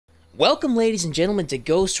Welcome, ladies and gentlemen, to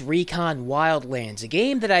Ghost Recon Wildlands, a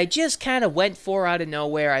game that I just kind of went for out of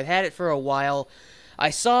nowhere. I've had it for a while. I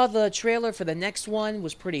saw the trailer for the next one,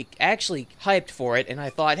 was actually hyped for it, and I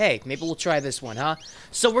thought, hey, maybe we'll try this one, huh?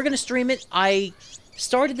 So we're going to stream it. I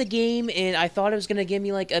started the game, and I thought it was going to give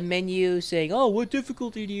me, like, a menu saying, oh, what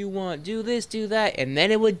difficulty do you want? Do this, do that, and then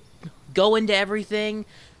it would go into everything,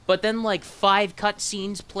 but then, like, 5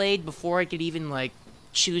 cutscenes played before I could even, like,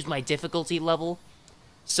 choose my difficulty level.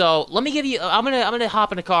 So, let me give you, I'm gonna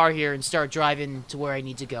hop in a car here and start driving to where I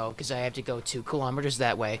need to go, because I have to go 2 kilometers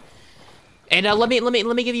that way. And, let me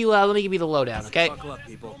give you the lowdown, okay?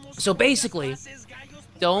 So, basically,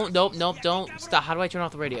 don't, stop, how do I turn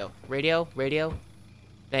off the radio? Radio?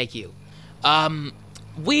 Thank you.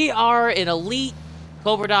 We are an elite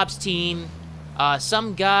Covert Ops team.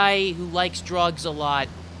 Some guy who likes drugs a lot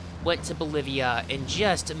went to Bolivia and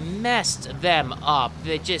just messed them up.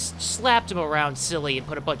 They just slapped them around silly and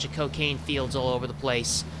put a bunch of cocaine fields all over the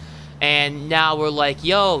place. And now we're like,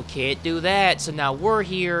 yo, can't do that. So now we're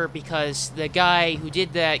here because the guy who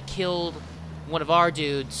did that killed one of our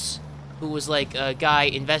dudes who was like a guy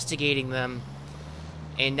investigating them.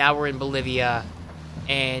 And now we're in Bolivia.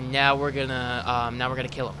 And now we're gonna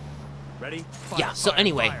kill him. Ready? Yeah, so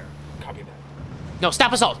anyway. Copy that. No,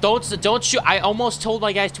 stop assault. Don't shoot. I almost told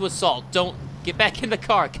my guys to assault. Don't get back in the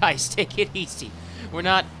car, guys. Take it easy. We're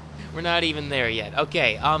not even there yet.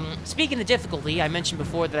 Okay. Speaking of difficulty, I mentioned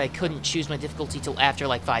before that I couldn't choose my difficulty till after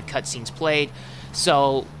like 5 cutscenes played.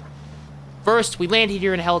 So first we landed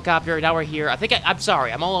here in a helicopter. Now we're here. I'm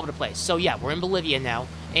sorry. I'm all over the place. So yeah, we're in Bolivia now,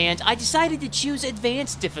 and I decided to choose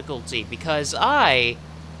advanced difficulty because I'm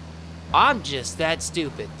just that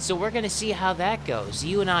stupid. So we're gonna see how that goes.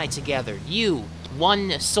 You and I together. You,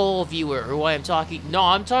 one sole viewer who I'm talking... No,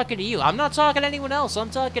 I'm talking to you. I'm not talking to anyone else. I'm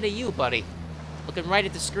talking to you, buddy. Looking right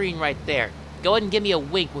at the screen right there. Go ahead and give me a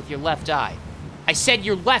wink with your left eye. I said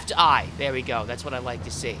your left eye. There we go. That's what I like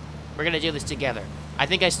to see. We're gonna do this together. I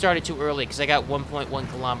think I started too early because I got 1.1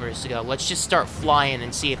 kilometers to go. Let's just start flying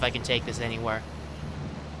and see if I can take this anywhere.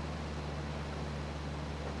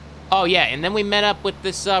 Oh, yeah, and then we met up with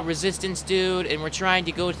this Resistance dude, and we're trying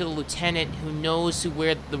to go to the lieutenant who knows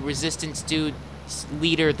where the Resistance dude's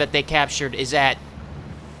leader that they captured is at,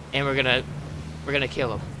 and we're gonna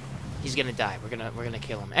kill him. He's gonna die. We're gonna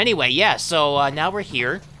kill him. Anyway, yeah, so now we're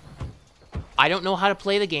here. I don't know how to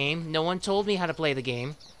play the game. No one told me how to play the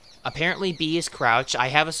game. Apparently, B is crouch. I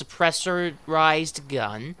have a suppressorized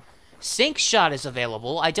gun. Sync shot is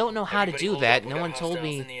available. I don't know how to do that. No one told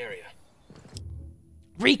me.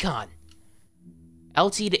 Recon!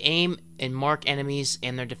 LT to aim and mark enemies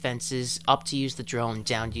and their defenses, up to use the drone,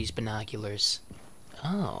 down to use binoculars.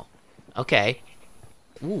 Oh. Okay.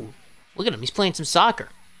 Ooh. Look at him, he's playing some soccer.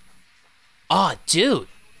 Aw, dude!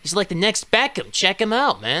 He's like the next Beckham, check him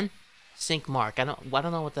out, man! Sync mark, I don't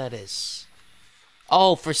know what that is.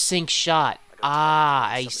 Oh, for sync shot.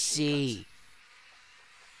 Ah, I see.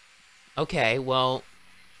 Okay, well...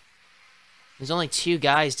 There's only 2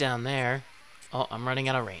 guys down there. Oh, I'm running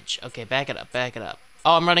out of range. Okay, back it up, back it up.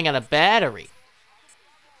 Oh, I'm running out of battery.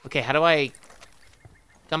 Okay, how do I...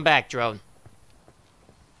 Come back, drone.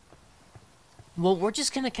 Well, we're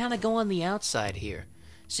just gonna kind of go on the outside here.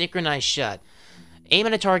 Synchronized shot. Aim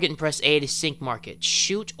at a target and press A to sync mark it.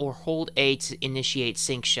 Shoot or hold A to initiate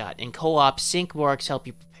sync shot. In co-op, sync marks help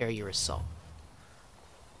you prepare your assault.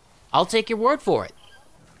 I'll take your word for it.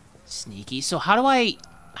 Sneaky. So how do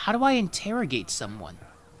I interrogate someone?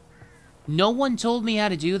 No one told me how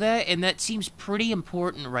to do that, and that seems pretty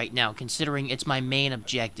important right now, considering it's my main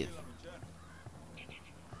objective.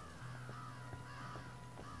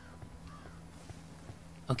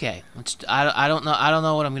 Okay, I don't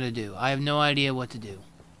know what I'm gonna do. I have no idea what to do.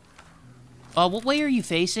 What way are you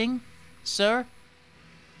facing, sir?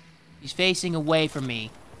 He's facing away from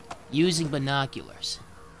me, using binoculars.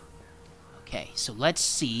 Okay, so let's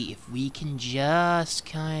see if we can just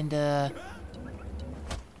kinda...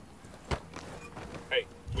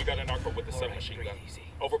 We got a narco with the submachine gun.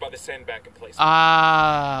 Over by the sandbag in place.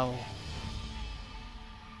 Oh.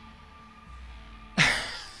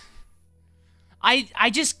 I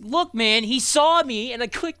just... Look, man, he saw me, and I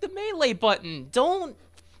clicked the melee button. Don't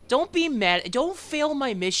be mad. Don't fail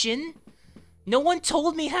my mission. No one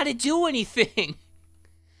told me how to do anything.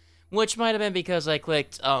 Which might have been because I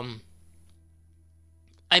clicked, It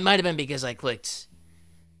might have been because I clicked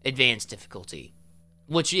advanced difficulty.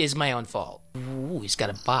 Which is my own fault. Ooh, he's got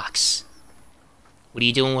a box. What are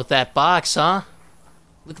you doing with that box, huh?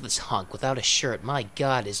 Look at this hunk without a shirt. My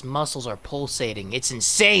God, his muscles are pulsating. It's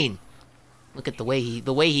insane. Look at the way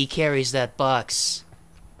he carries that box.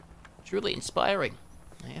 Truly inspiring.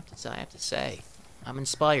 I have to say. I'm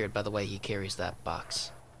inspired by the way he carries that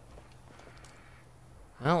box.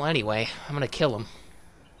 Well, anyway, I'm gonna kill him.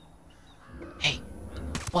 Hey,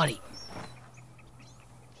 buddy.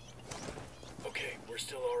 Okay, we're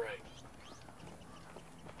still alright.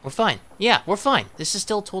 We're fine. Yeah, we're fine. This is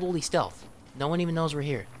still totally stealth. No one even knows we're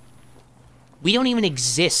here. We don't even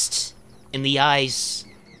exist in the eyes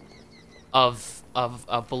of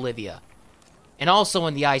Bolivia. And also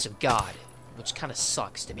in the eyes of God. Which kind of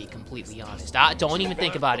sucks, to be completely honest. Don't even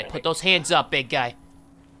think about it. Put those hands up, big guy.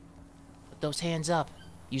 Put those hands up.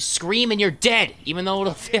 You scream and you're dead, even though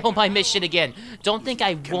it'll fail my mission again. Don't think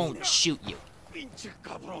I won't shoot you.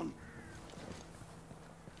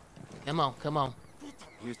 Come on, come on.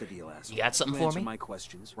 Here's the deal, asshole. You got something for answer me? my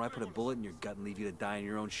questions, or I put a bullet in your gut and leave you to die in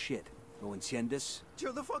your own shit. ¿No entiendes?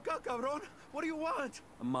 Chill the fuck out, cabron. What do you want?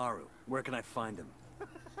 Amaru, where can I find him?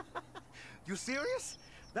 You serious?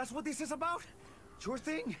 That's what this is about? Sure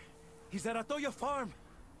thing. He's at Atoya Farm.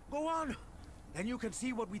 Go on. Then you can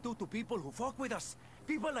see what we do to people who fuck with us.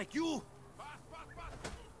 People like you.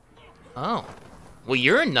 Oh. Well,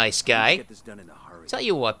 you're a nice guy. Get this done in a hurry. Tell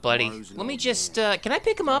you what, buddy. Let me just, can I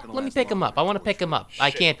pick him up? Let me pick him up. I want to pick him up.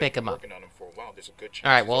 I can't pick him up.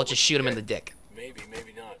 Alright, well, I'll just shoot him in the dick. Maybe,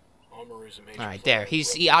 maybe not. Alright, there.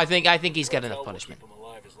 I think he's got enough punishment.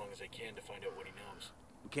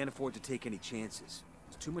 We can't afford to take any chances.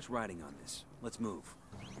 There's too much riding on this. Let's move.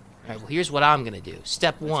 Alright, well, here's what I'm gonna do.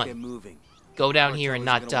 Step Let's one. get moving. Go down here and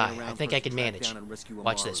not Cartels are die. gonna I run think around I can first to track manage. down and rescue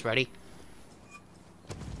Watch Amaru. this. Ready?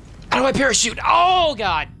 How do I parachute? Oh,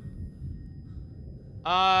 God!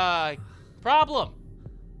 Problem.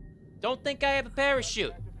 Don't think I have a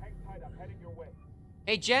parachute.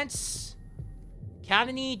 Hey, gents.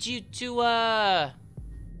 Kinda need you to,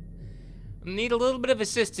 need a little bit of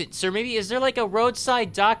assistance. Or maybe, is there like a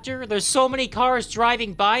roadside doctor? There's so many cars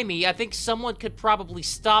driving by me. I think someone could probably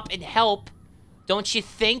stop and help. Don't you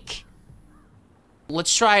think?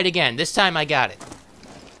 Let's try it again. This time I got it.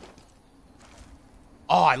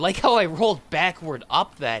 Oh, I like how I rolled backward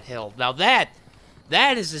up that hill. Now that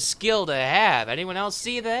is a skill to have. Anyone else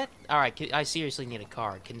see that? Alright, I seriously need a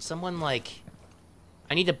car. Can someone, like...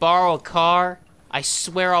 I need to borrow a car. I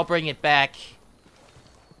swear I'll bring it back.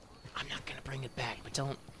 I'm not gonna bring it back, but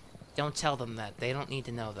don't tell them that. They don't need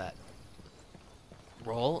to know that.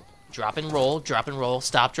 Roll. Drop and roll. Drop and roll.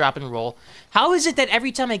 Stop, drop, and roll. How is it that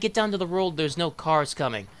every time I get down to the road, there's no cars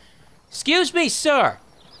coming? Excuse me, sir.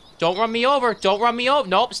 Don't run me over. Don't run me over.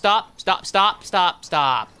 Nope. Stop. Stop. Stop. Stop.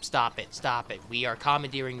 Stop. Stop it. Stop it. We are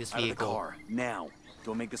commandeering this Out of the vehicle. car, now.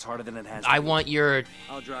 Don't make this harder than it has to I be. want your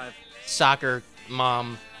I'll drive. soccer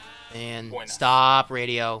mom and Buena. stop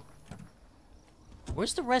radio.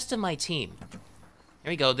 Where's the rest of my team?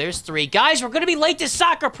 There we go. There's 3. Guys, we're going to be late to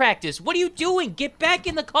soccer practice. What are you doing? Get back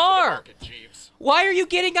in the car. Why are you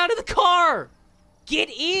getting out of the car? Get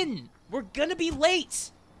in. We're going to be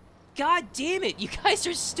late. God damn it. You guys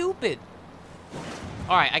are stupid.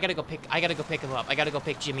 All right, I got to go pick him up. I got to go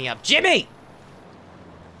pick Jimmy up. Jimmy!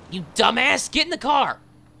 You dumbass, get in the car.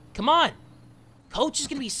 Come on. Coach is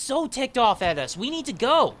going to be so ticked off at us. We need to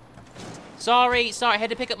go. Sorry, I had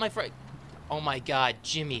to pick up my friend. Oh my God,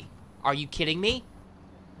 Jimmy. Are you kidding me?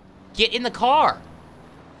 Get in the car.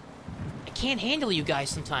 I can't handle you guys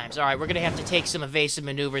sometimes. All right, we're going to have to take some evasive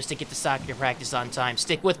maneuvers to get to soccer practice on time.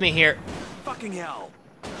 Stick with me here. Fucking hell.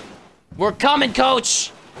 We're coming,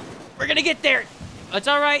 Coach. We're going to get there. It's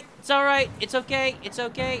all right. It's all right. It's okay. It's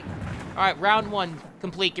okay. All right, round 1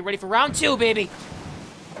 complete. Get ready for round 2, baby.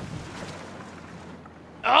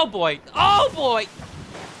 Oh, boy. Oh, boy.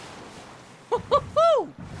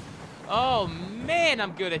 Oh, man,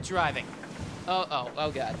 I'm good at driving.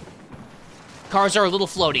 Oh, God. Cars are a little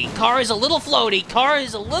floaty. Car is a little floaty. Car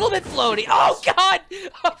is a little bit floaty. Oh, God!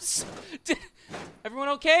 Everyone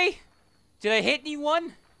okay? Did I hit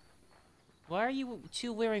anyone? Why are you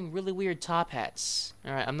 2 wearing really weird top hats?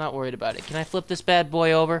 All right, I'm not worried about it. Can I flip this bad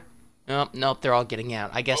boy over? Nope, they're all getting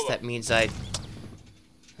out. I guess that means I...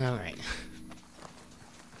 All right.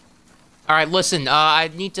 All right, listen, I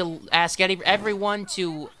need to ask everyone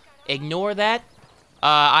to ignore that.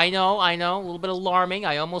 I know, a little bit alarming.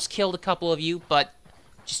 I almost killed a couple of you, but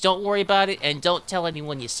just don't worry about it, and don't tell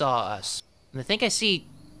anyone you saw us. And I think I see...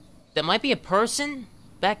 That might be a person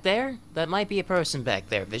back there? That might be a person back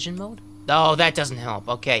there. Vision mode? Oh, that doesn't help.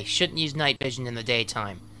 Okay, shouldn't use night vision in the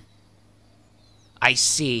daytime. I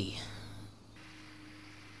see.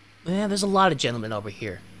 Yeah, there's a lot of gentlemen over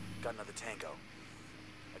here. Got another tango.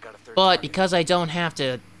 I got a third But target. because I don't have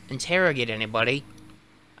to interrogate anybody,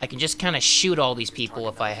 I can just kind of shoot all these people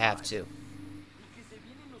if I have to.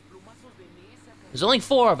 There's only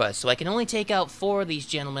 4 of us, so I can only take out 4 of these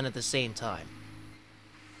gentlemen at the same time.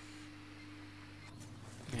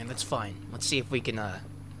 Man, that's fine. Let's see if we can,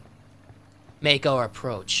 make our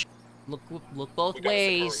approach. Look both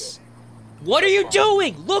ways. What are you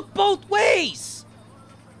doing? Look both ways!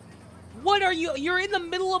 What are you? You're in the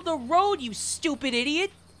middle of the road, you stupid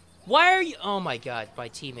idiot! Why are you? Oh my god, my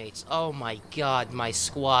teammates. Oh my god, my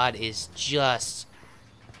squad is just...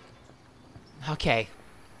 Okay.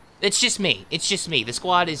 It's just me. It's just me. The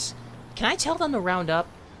squad is... Can I tell them to round up?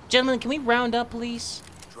 Gentlemen, can we round up, please?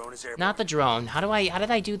 Drone is airborne. Not the drone. How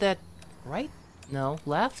did I do that? Right? No.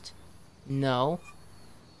 Left? No.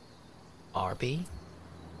 RB?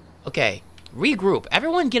 Okay. Regroup.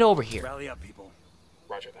 Everyone get over here. Rally up, people.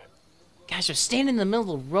 Roger that. Guys are standing in the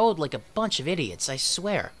middle of the road like a bunch of idiots, I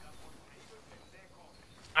swear.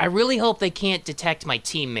 I really hope they can't detect my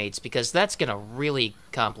teammates, because that's gonna really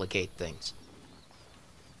complicate things.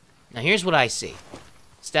 Now here's what I see.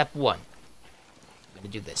 Step 1. I'm gonna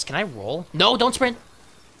do this. Can I roll? No, don't sprint!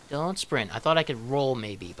 Don't sprint. I thought I could roll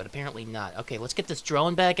maybe, but apparently not. Okay, let's get this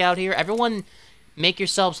drone back out here. Everyone, make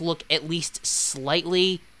yourselves look at least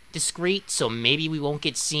slightly discreet, so maybe we won't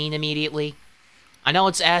get seen immediately. I know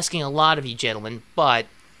it's asking a lot of you gentlemen, but...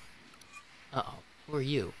 Uh-oh. Who are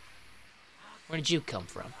you? Where did you come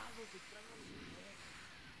from?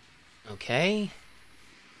 Okay.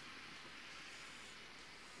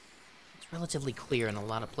 It's relatively clear in a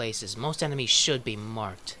lot of places. Most enemies should be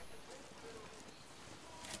marked.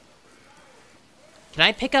 Can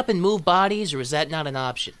I pick up and move bodies, or is that not an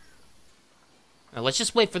option? Now, let's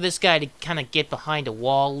just wait for this guy to kind of get behind a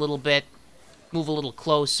wall a little bit. Move a little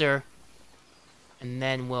closer. And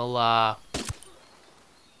then we'll,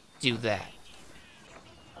 do that.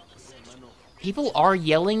 People are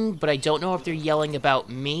yelling, but I don't know if they're yelling about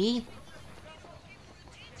me.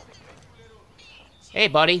 Hey,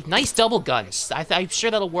 buddy. Nice double guns. I'm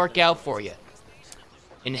sure that'll work out for you.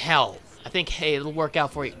 In hell. I think, hey, it'll work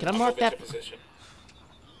out for you. Can I mark that?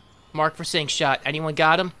 Mark for sync shot. Anyone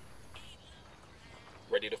got him?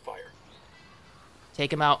 Ready to fire.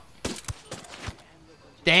 Take him out.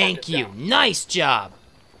 Thank you. Nice job.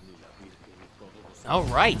 All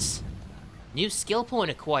right. New skill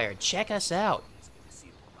point acquired. Check us out.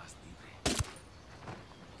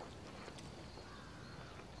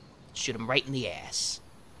 Shoot him right in the ass.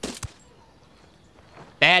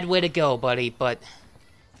 Bad way to go, buddy, but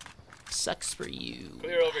sucks for you.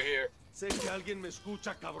 Clear over here.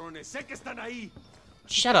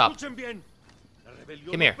 Shut up. Come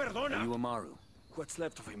here. Are you Amaru? What's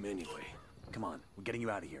left of him anyway? Come on, we're getting you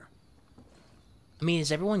out of here. I mean,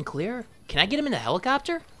 is everyone clear? Can I get him in the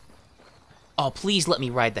helicopter? Oh, please let me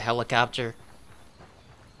ride the helicopter.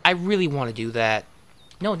 I really want to do that.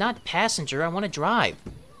 No, not passenger. I want to drive.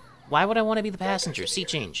 Why would I want to be the passenger? Seat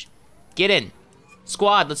change. Get in.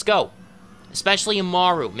 Squad, let's go. Especially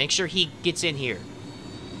Amaru. Make sure he gets in here.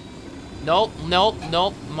 Nope, nope,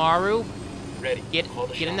 nope. Maru. Ready. Get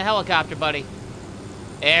in the helicopter, buddy.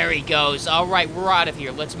 There he goes. All right, we're out of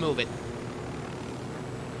here. Let's move it.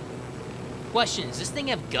 Question, does this thing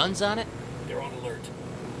have guns on it? They're on alert.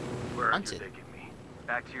 Where are you taking me?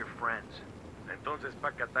 Back to your friends. Entonces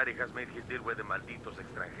Pacatari has made his deal with the malditos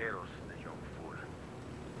extranjeros, the young fool.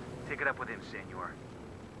 Take it up with him, senor.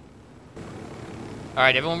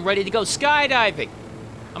 Alright, everyone ready to go skydiving?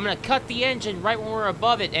 I'm gonna cut the engine right when we're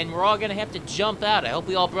above it, and we're all gonna have to jump out. I hope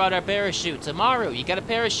we all brought our parachutes. Amaru, you got a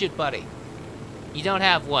parachute, buddy? You don't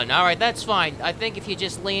have one. Alright, that's fine. I think if you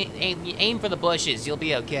just aim for the bushes, you'll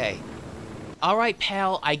be okay. Alright,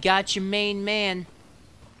 pal, I got your main man.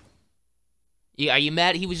 Are you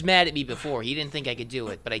mad? He was mad at me before. He didn't think I could do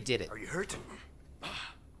it, but I did it. Are you hurt?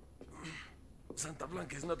 Santa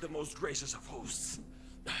Blanca is not the most gracious of hosts.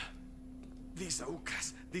 These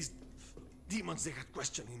Aucas, these demons they had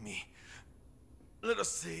questioning me. Let us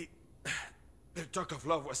say, their talk of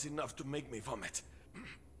love was enough to make me vomit.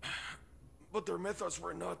 But their methods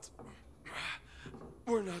were not...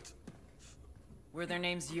 Were their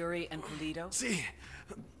names Yuri and Polito? Si,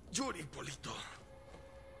 Yuri Polito.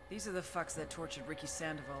 These are the fucks that tortured Ricky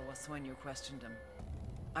Sandoval while Sueño questioned him.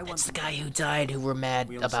 That's the guy who died who were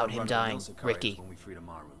mad about him dying, Ricky. When we freed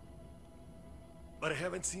Amaru. But I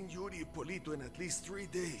haven't seen Yuri and Polito in at least 3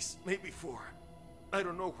 days, maybe 4. I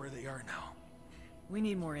don't know where they are now. We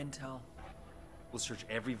need more intel. We'll search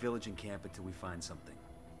every village and camp until we find something.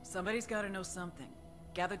 Somebody's gotta know something.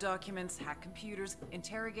 Gather documents, hack computers,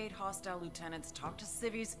 interrogate hostile lieutenants, talk to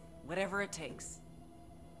civvies, whatever it takes.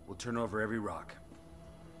 We'll turn over every rock.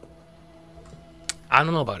 I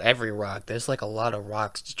don't know about every rock. There's like a lot of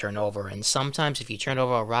rocks to turn over, and sometimes if you turn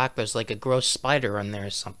over a rock, there's like a gross spider on there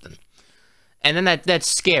or something. And then that's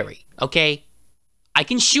scary, okay? I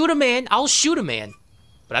can shoot a man, I'll shoot a man,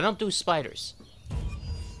 but I don't do spiders.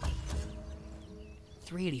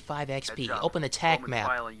 385 XP. Heads up. Open the TAC Bowman's map.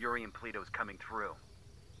 file on Yuri and Polito's coming through.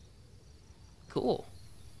 Cool.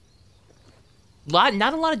 Not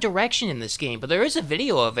a lot of direction in this game, but there is a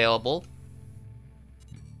video available.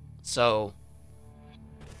 So,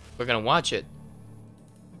 we're gonna watch it.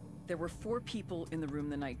 There were 4 people in the room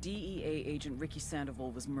the night DEA agent Ricky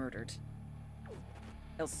Sandoval was murdered.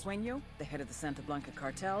 El Sueño, the head of the Santa Blanca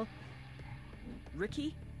cartel,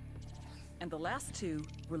 Ricky, and the last 2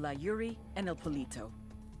 were La Yuri and El Polito.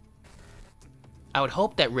 I would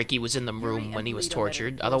hope that Ricky was in the room when he was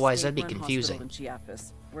tortured, otherwise that'd be confusing. In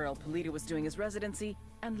Chiapas, where El Polito was doing his residency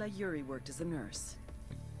and La Yuri worked as a nurse.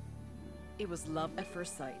 It was love at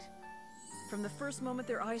first sight. From the first moment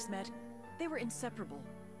their eyes met, they were inseparable.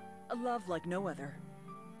 A love like no other.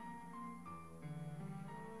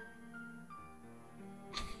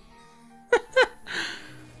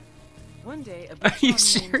 One day, a Are you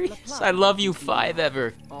serious? I love you 5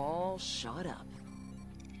 ever. All shot up.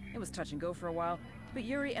 It was touch and go for a while, but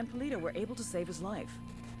Yuri and Polito were able to save his life.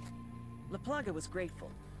 La Plaga was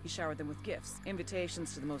grateful. He showered them with gifts,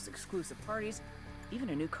 invitations to the most exclusive parties, even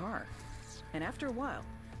a new car. And after a while,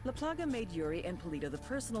 La Plaga made Yuri and Polito the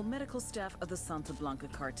personal medical staff of the Santa Blanca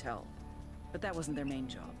cartel. But that wasn't their main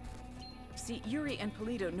job. See, Yuri and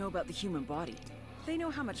Polito know about the human body. They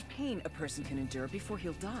know how much pain a person can endure before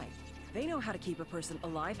he'll die. They know how to keep a person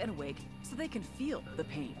alive and awake so they can feel the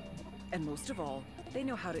pain. And most of all, they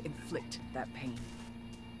know how to inflict that pain.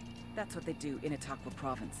 That's what they do in Itaqua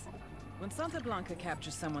province. When Santa Blanca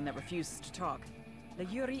captures someone that refuses to talk, La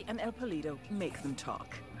Yuri and El Polito make them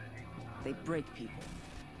talk. They break people.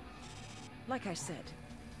 Like I said,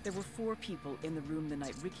 there were 4 people in the room the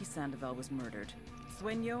night Ricky Sandoval was murdered.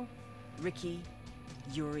 Sueño, Ricky,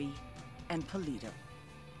 Yuri, and Polito.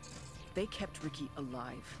 They kept Ricky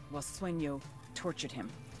alive while Sueño tortured him.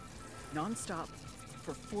 Non-stop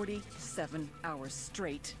for 47 hours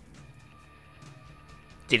straight.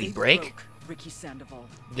 Did he They break? broke Ricky Sandoval.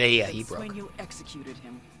 Yeah, Then he broke. Sueño executed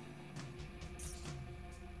him.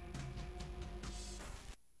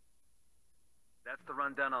 That's the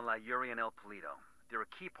rundown on La Yuri and El Polito. They're a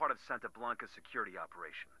key part of Santa Blanca's security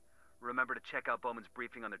operation. Remember to check out Bowman's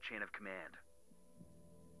briefing on their chain of command.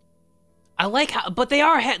 I like how, but they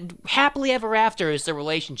are happily ever after is their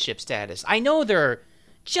relationship status. I know they're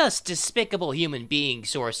just despicable human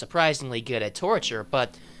beings who are surprisingly good at torture,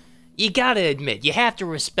 but you gotta admit, you have to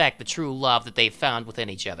respect the true love that they've found within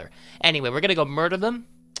each other. Anyway, we're gonna go murder them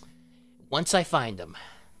once I find them.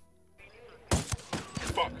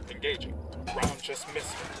 Fuck, engaging. Round just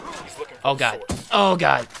missed him. He's looking for Oh the god. source. Oh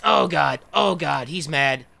god. Oh god. Oh god. He's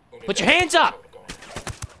mad. Put your hands up!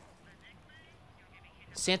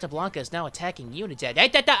 Santa Blanca is now attacking Unidad.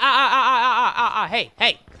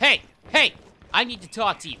 Hey! I need to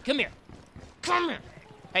talk to you. Come here. Come here.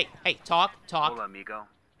 Hey, talk. Hola, amigo.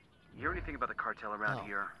 You hear anything about the cartel around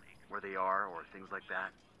here? Where they are, or things like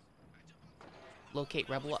that? Locate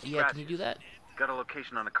rebel. Yeah, can you do that? Got a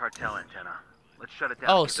location on the cartel antenna. Let's shut it down.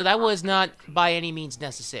 Oh, so that was not by any means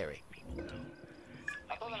necessary.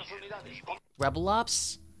 Rebel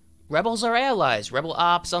Ops? Rebels are allies. Rebel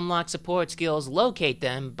Ops unlock support skills. Locate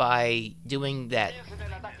them by doing that.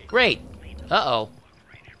 Great. Uh-oh.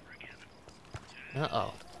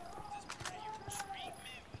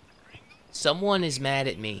 Someone is mad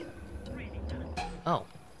at me. Oh,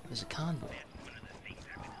 there's a convoy.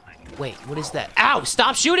 Wait, what is that? Ow!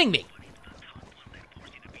 Stop shooting me!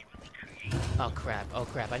 Oh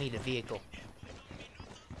crap, I need a vehicle.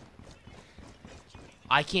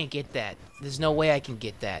 I can't get that. There's no way I can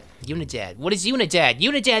get that. Unidad. What is Unidad?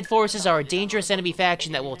 Unidad forces are a dangerous enemy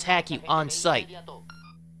faction that will attack you on sight.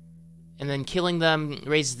 And then killing them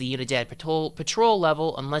raises the Unidad patrol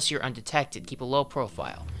level unless you're undetected. Keep a low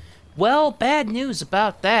profile. Well, bad news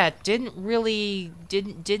about that. Didn't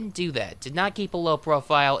do that. Did not keep a low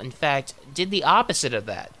profile. In fact, did the opposite of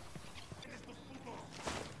that.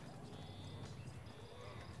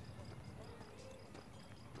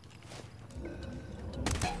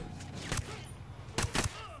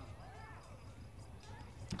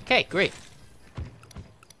 Okay, great.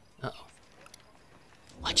 Uh-oh.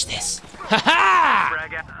 Watch this. Ha-ha!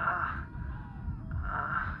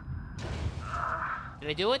 Did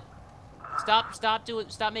I do it?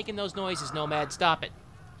 Stop making those noises, Nomad. Stop it.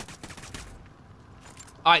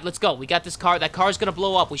 Alright, let's go. We got this car. That car's gonna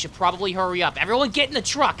blow up. We should probably hurry up. Everyone get in the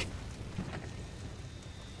truck!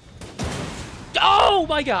 Oh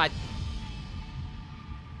my god!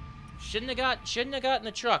 Shouldn't have got in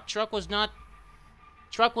the truck. Truck was not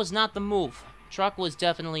the move. Truck was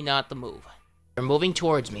definitely not the move. They're moving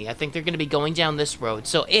towards me. I think they're going to be going down this road.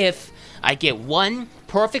 So if I get one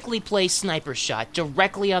perfectly placed sniper shot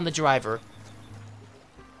directly on the driver,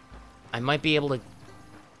 I might be able to...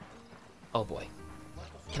 Oh, boy.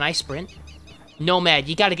 Can I sprint? Nomad,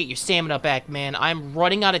 you gotta get your stamina back, man. I'm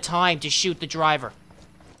running out of time to shoot the driver.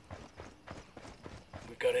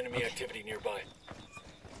 We've got enemy activity nearby.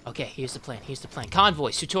 Okay, here's the plan. Here's the plan.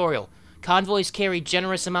 Convoys, tutorial. Convoys carry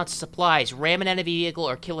generous amounts of supplies. Ram an enemy vehicle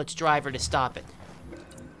or kill its driver to stop it.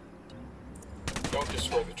 Don't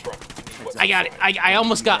destroy the truck. I got it. I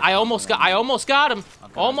almost got him. Almost got him.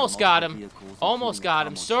 Almost got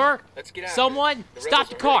him. Sir, someone, stop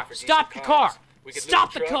the car. Stop the car.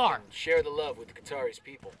 Stop the car. Share the love with the Qatari's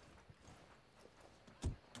people.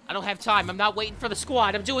 I don't have time. I'm not waiting for the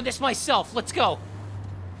squad. I'm doing this myself. Let's go.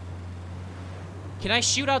 Can I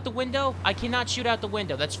shoot out the window? I cannot shoot out the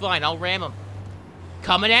window. That's fine. I'll ram him.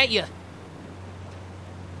 Coming at you.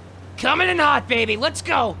 Coming in hot, baby. Let's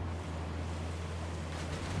go.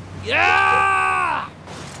 Yeah!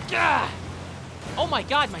 Yeah! Oh my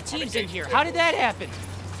god, my team's in here. How did that happen?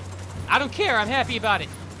 I don't care. I'm happy about it.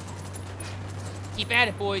 Keep at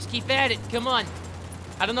it, boys. Keep at it. Come on.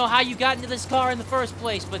 I don't know how you got into this car in the first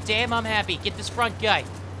place, but damn, I'm happy. Get this front guy.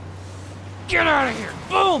 Get out of here.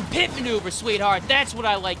 Boom! Pit maneuver, sweetheart. That's what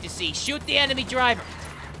I like to see. Shoot the enemy driver.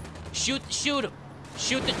 Shoot him.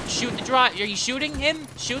 Shoot the driver. Are you shooting him?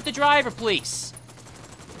 Shoot the driver, please.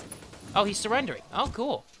 Oh, he's surrendering. Oh,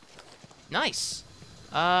 cool. Nice.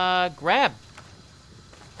 Grab.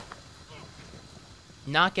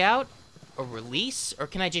 Knock out? Or release? Or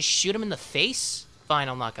can I just shoot him in the face? Fine,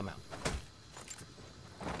 I'll knock him out.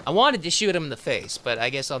 I wanted to shoot him in the face, but I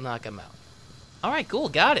guess I'll knock him out. Alright, cool,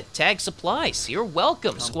 got it. Tag supplies. You're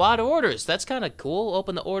welcome. Squad orders. That's kind of cool.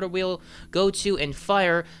 Open the order wheel, go to and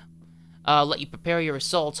fire. Let you prepare your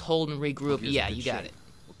assaults, hold and regroup. Yeah, you got it.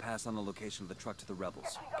 We'll pass on the location of the truck to the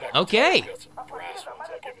rebels. Okay. Got some brass ones,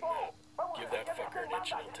 I'll give him that. Give that fucker an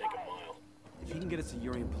inch and he'll take a mile. If he can get us to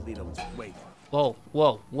Yuri and Polito, let's wait. Whoa,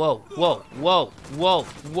 whoa, whoa, whoa, whoa, whoa,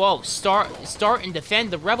 whoa. Start and defend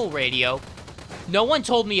the rebel radio. No one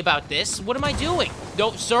told me about this. What am I doing?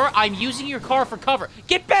 No, sir, I'm using your car for cover.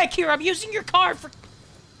 Get back here! I'm using your car for...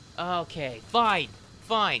 Okay, fine.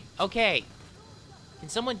 Fine. Okay. Can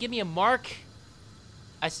someone give me a mark?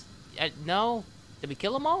 No? Did we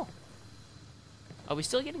kill them all? Are we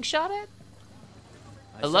still getting shot at?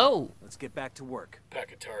 Hello? Let's get back to work.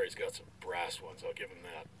 Qatari's got some brass ones, I'll give him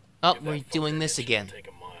that. Oh, Give we're that doing fucker this an inch and again. he'll take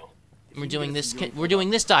a mile. We're doing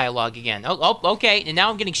this dialogue again. Oh, okay, and now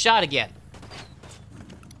I'm getting shot again.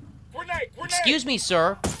 Grenade! Excuse me,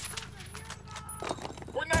 sir.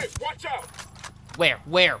 Grenade! Watch out! Where?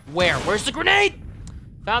 Where's the grenade?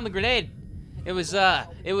 Found the grenade. It was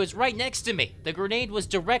right next to me. The grenade was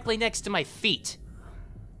directly next to my feet.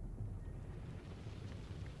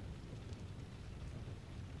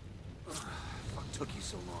 Fuck took you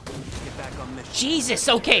so long. Get back on mission. Jesus.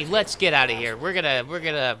 Okay, let's get out of here. We're gonna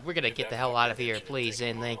get the hell out of here, please,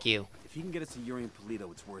 and thank you. If you can get us to Yuri and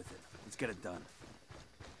Polito, it's worth it. Let's get it done.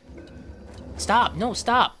 Stop. No,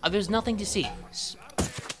 stop. There's nothing to see.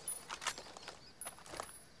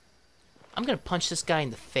 I'm gonna punch this guy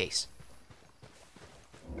in the face.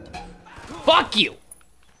 Fuck you!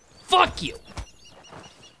 Fuck you!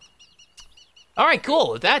 Alright,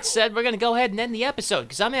 cool. With that said, we're gonna go ahead and end the episode,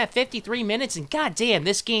 because I'm at 53 minutes, and goddamn,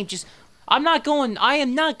 this game just... I am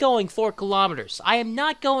not going 4 kilometers. I am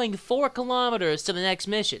not going 4 kilometers to the next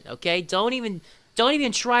mission, okay? Don't even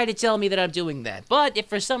try to tell me that I'm doing that. But if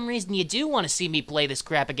for some reason you do want to see me play this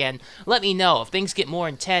crap again, let me know. If things get more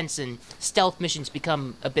intense and stealth missions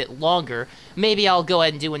become a bit longer, maybe I'll go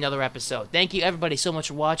ahead and do another episode. Thank you everybody so much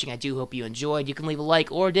for watching. I do hope you enjoyed. You can leave a like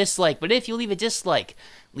or dislike, but if you leave a dislike,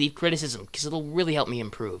 leave criticism, because it'll really help me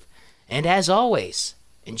improve. And as always,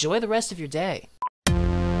 enjoy the rest of your day.